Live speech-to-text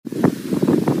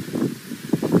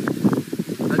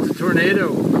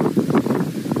tornado.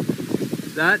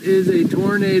 That is a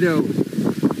tornado.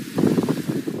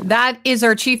 That is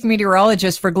our chief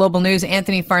meteorologist for Global News,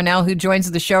 Anthony Farnell, who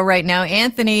joins the show right now.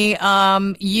 Anthony,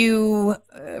 you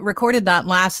recorded that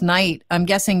last night. I'm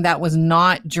guessing that was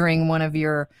not during one of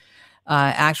your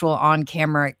actual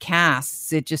on-camera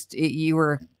casts. You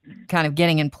were kind of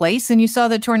getting in place and you saw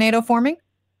the tornado forming?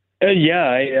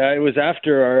 It was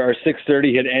after our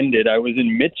 6:30 had ended. I was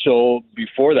in Mitchell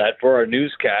before that for our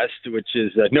newscast, which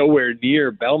is nowhere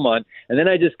near Belmont. And then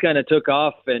I just kind of took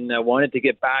off and wanted to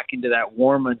get back into that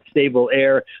warm, unstable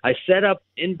air. I set up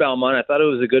in Belmont. I thought it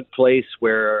was a good place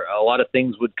where a lot of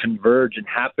things would converge and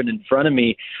happen in front of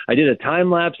me. I did a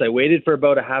time lapse. I waited for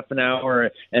about a half an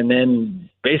hour, and then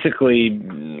basically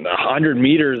 100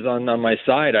 meters on my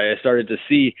side, I started to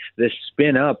see this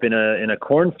spin up in a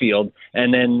cornfield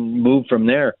and then move from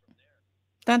there.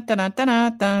 Dun, dun, dun,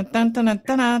 dun, dun, dun, dun,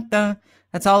 dun, dun.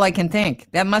 That's all I can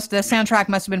think. The soundtrack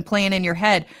must have been playing in your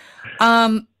head.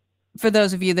 For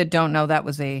those of you that don't know, that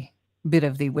was a bit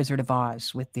of the Wizard of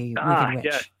Oz with the Wicked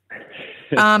Witch.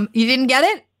 Yeah. You didn't get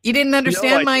it? You didn't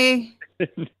understand my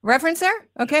reference there?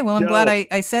 Okay, well, I'm glad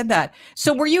I said that.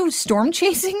 So were you storm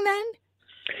chasing then?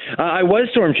 I was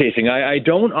storm chasing. I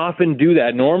don't often do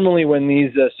that. Normally when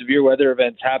these severe weather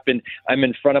events happen, I'm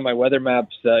in front of my weather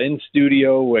maps in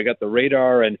studio. I got the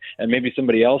radar and maybe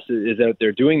somebody else is out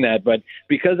there doing that. But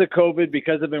because of COVID,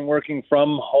 because I've been working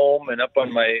from home and up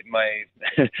on my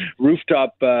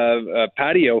rooftop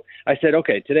patio, I said,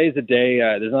 okay, today's the day.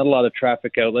 There's not a lot of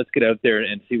traffic out. Let's get out there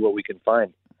and see what we can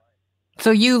find.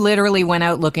 So you literally went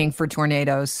out looking for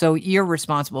tornadoes. So you're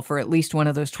responsible for at least one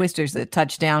of those twisters that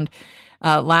touched down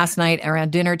last night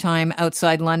around dinner time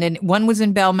outside London. One was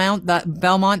in Belmont.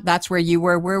 That's where you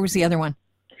were. Where was the other one?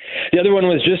 The other one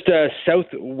was just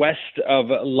southwest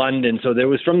of London. So there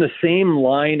was from the same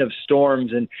line of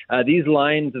storms. And these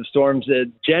lines of storms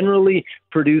generally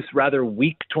produce rather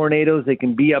weak tornadoes. They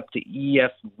can be up to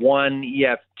EF1,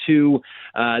 EF2.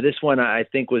 This one, I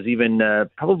think, was even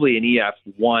probably an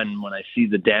EF1 when I see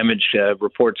the damage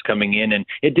reports coming in. And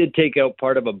it did take out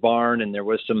part of a barn, and there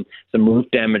was some roof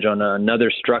damage on another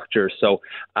structure. So,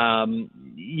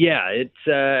 if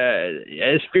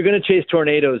you're going to chase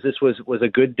tornadoes, this was a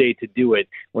good day to do it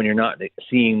when you're not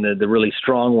seeing the really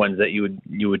strong ones that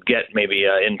you would get maybe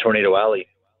in Tornado Alley.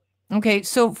 Okay,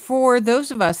 so for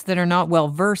those of us that are not well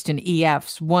versed in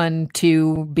EFs, 1,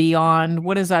 2, beyond,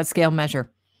 what does that scale measure?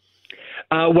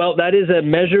 Well, that is a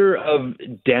measure of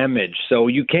damage. So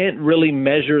you can't really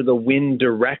measure the wind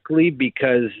directly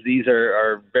because these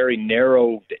are very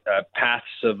narrow paths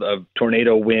of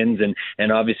tornado winds.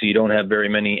 And obviously you don't have very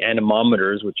many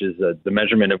anemometers, which is the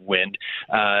measurement of wind,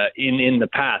 in the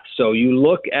path. So you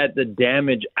look at the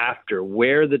damage after,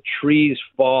 where the trees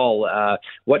fall,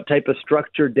 what type of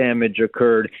structure damage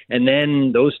occurred. And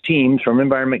then those teams from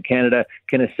Environment Canada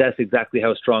can assess exactly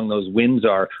how strong those winds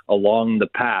are along the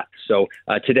path. So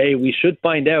today we should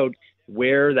find out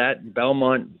where that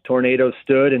Belmont tornado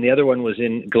stood, and the other one was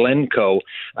in Glencoe.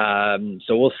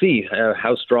 So we'll see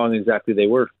how strong exactly they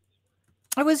were.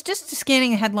 I was just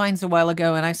scanning headlines a while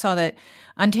ago, and I saw that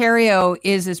Ontario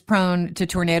is as prone to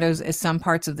tornadoes as some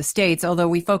parts of the States, although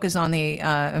we focus on the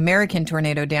American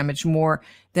tornado damage more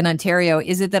than Ontario.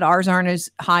 Is it that ours aren't as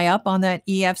high up on that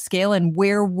EF scale, and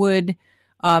where would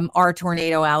our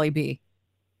Tornado Alley be?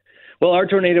 Well, our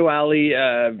Tornado Alley,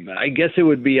 I guess it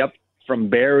would be up from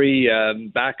Barrie,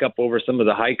 back up over some of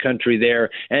the high country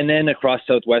there, and then across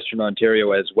southwestern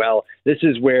Ontario as well. This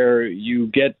is where you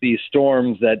get these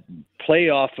storms that play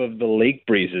off of the lake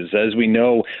breezes. As we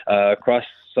know, across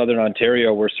southern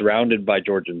Ontario, we're surrounded by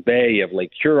Georgian Bay. You have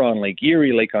Lake Huron, Lake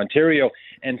Erie, Lake Ontario.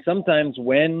 And sometimes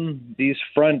when these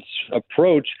fronts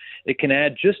approach, it can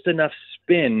add just enough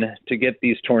spin to get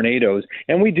these tornadoes.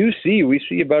 And we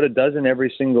see about a dozen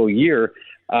every single year.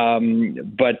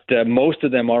 But most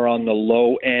of them are on the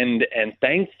low end. And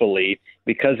thankfully,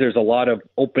 because there's a lot of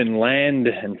open land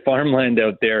and farmland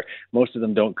out there, most of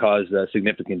them don't cause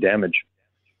significant damage.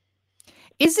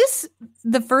 Is this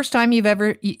the first time you've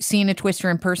ever seen a twister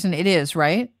in person? It is,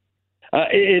 right?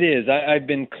 It is. I've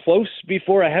been close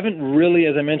before. I haven't really,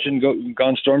 as I mentioned,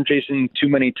 gone storm chasing too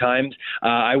many times.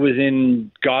 I was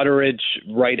in Goderich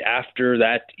right after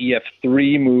that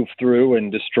EF3 moved through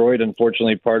and destroyed,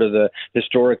 unfortunately, part of the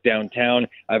historic downtown.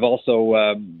 I've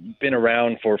also been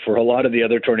around for a lot of the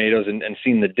other tornadoes and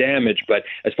seen the damage. But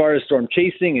as far as storm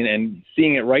chasing and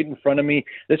seeing it right in front of me,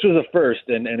 this was a first,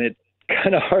 and it's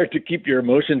kind of hard to keep your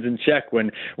emotions in check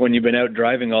when you've been out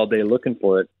driving all day looking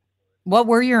for it. What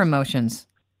were your emotions?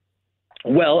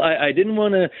 Well, I didn't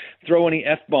want to throw any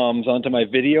F-bombs onto my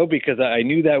video because I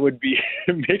knew that would be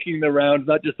making the rounds,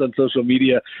 not just on social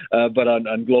media, but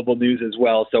on global news as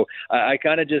well. So I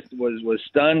kind of just was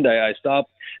stunned. I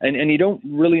stopped, and you don't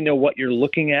really know what you're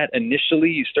looking at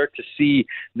initially. You start to see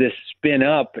this spin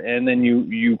up, and then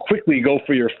you quickly go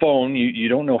for your phone. You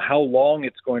don't know how long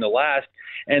it's going to last.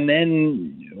 And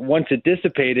then once it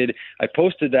dissipated, I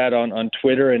posted that on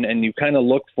Twitter, and you kind of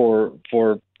look for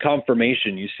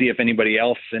confirmation. You see if anybody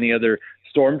else, any other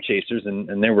storm chasers,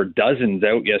 and there were dozens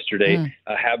out yesterday,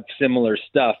 have similar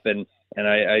stuff. And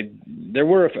I there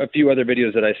were a few other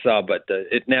videos that I saw, but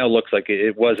it now looks like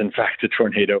it was in fact a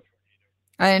tornado.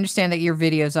 I understand that your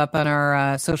video's up on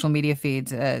our social media feeds,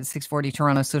 640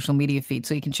 Toronto social media feed,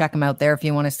 so you can check them out there if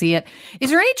you want to see it. Is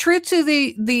there any truth to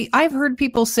the I've heard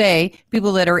people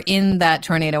that are in that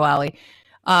tornado alley,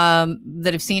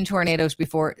 that have seen tornadoes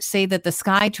before, say that the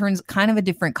sky turns kind of a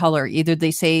different color. Either they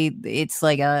say it's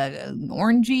like a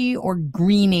orangey or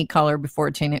greeny color before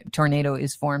a tornado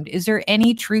is formed. Is there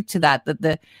any truth to that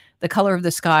the color of the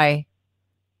sky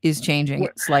is changing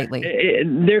slightly?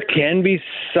 There can be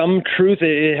some truth.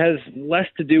 It has less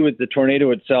to do with the tornado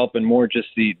itself and more just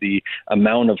the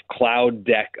amount of cloud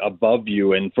deck above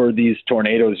you. And for these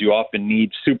tornadoes, you often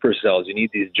need supercells. You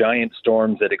need these giant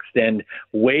storms that extend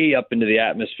way up into the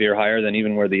atmosphere, higher than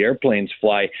even where the airplanes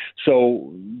fly.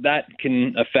 So that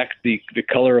can affect the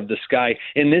color of the sky.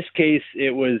 In this case,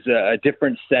 it was a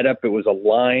different setup. It was a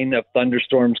line of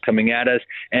thunderstorms coming at us,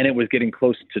 and it was getting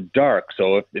close to dark.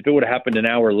 So if it would have happened an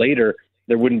hour later,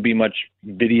 there wouldn't be much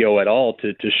video at all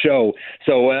to show.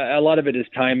 So a lot of it is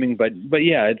timing, but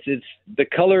yeah, it's the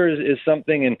color is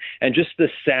something, and just the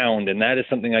sound, and that is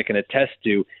something I can attest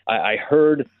to. I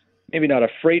heard, maybe not a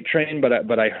freight train,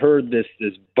 but I heard this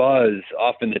buzz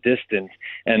off in the distance,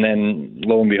 and then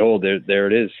lo and behold, there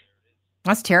it is.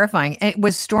 That's terrifying.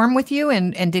 Was Storm with you,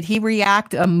 and did he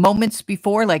react moments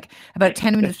before, like about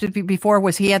 10 minutes before?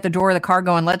 Was he at the door of the car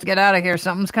going, "Let's get out of here,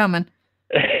 something's coming"?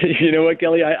 You know what,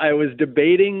 Kelly? I was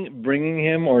debating bringing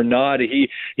him or not. He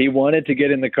wanted to get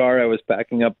in the car. I was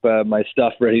packing up my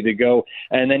stuff ready to go,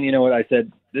 and then you know what I said?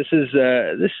 This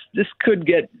could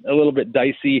get a little bit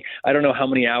dicey. I don't know how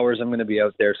many hours I'm going to be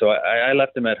out there, so I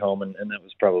left him at home, and that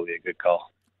was probably a good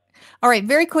call. All right,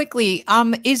 very quickly,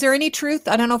 is there any truth?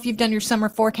 I don't know if you've done your summer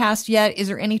forecast yet. Is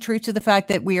there any truth to the fact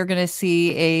that we are going to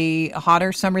see a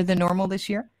hotter summer than normal this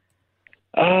year?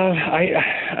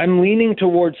 I'm leaning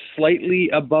towards slightly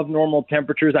above normal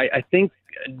temperatures. I think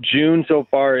June so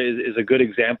far is a good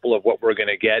example of what we're going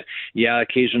to get. Yeah,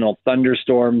 occasional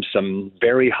thunderstorms, some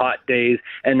very hot days,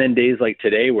 and then days like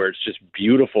today where it's just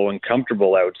beautiful and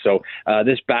comfortable out. So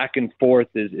this back and forth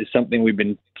is something we've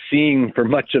been seeing for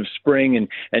much of spring,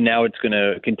 and now it's going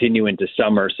to continue into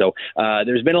summer. So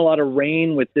there's been a lot of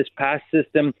rain with this past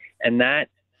system, and that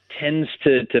tends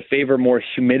to favor more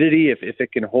humidity if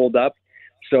it can hold up.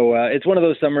 So it's one of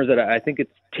those summers that I think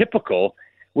it's typical,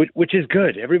 which is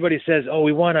good. Everybody says, "Oh,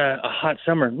 we want a hot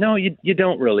summer." No, you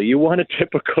don't really. You want a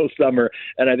typical summer,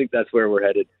 and I think that's where we're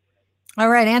headed. All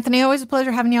right, Anthony, always a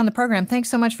pleasure having you on the program. Thanks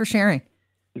so much for sharing.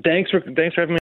 Thanks for having me.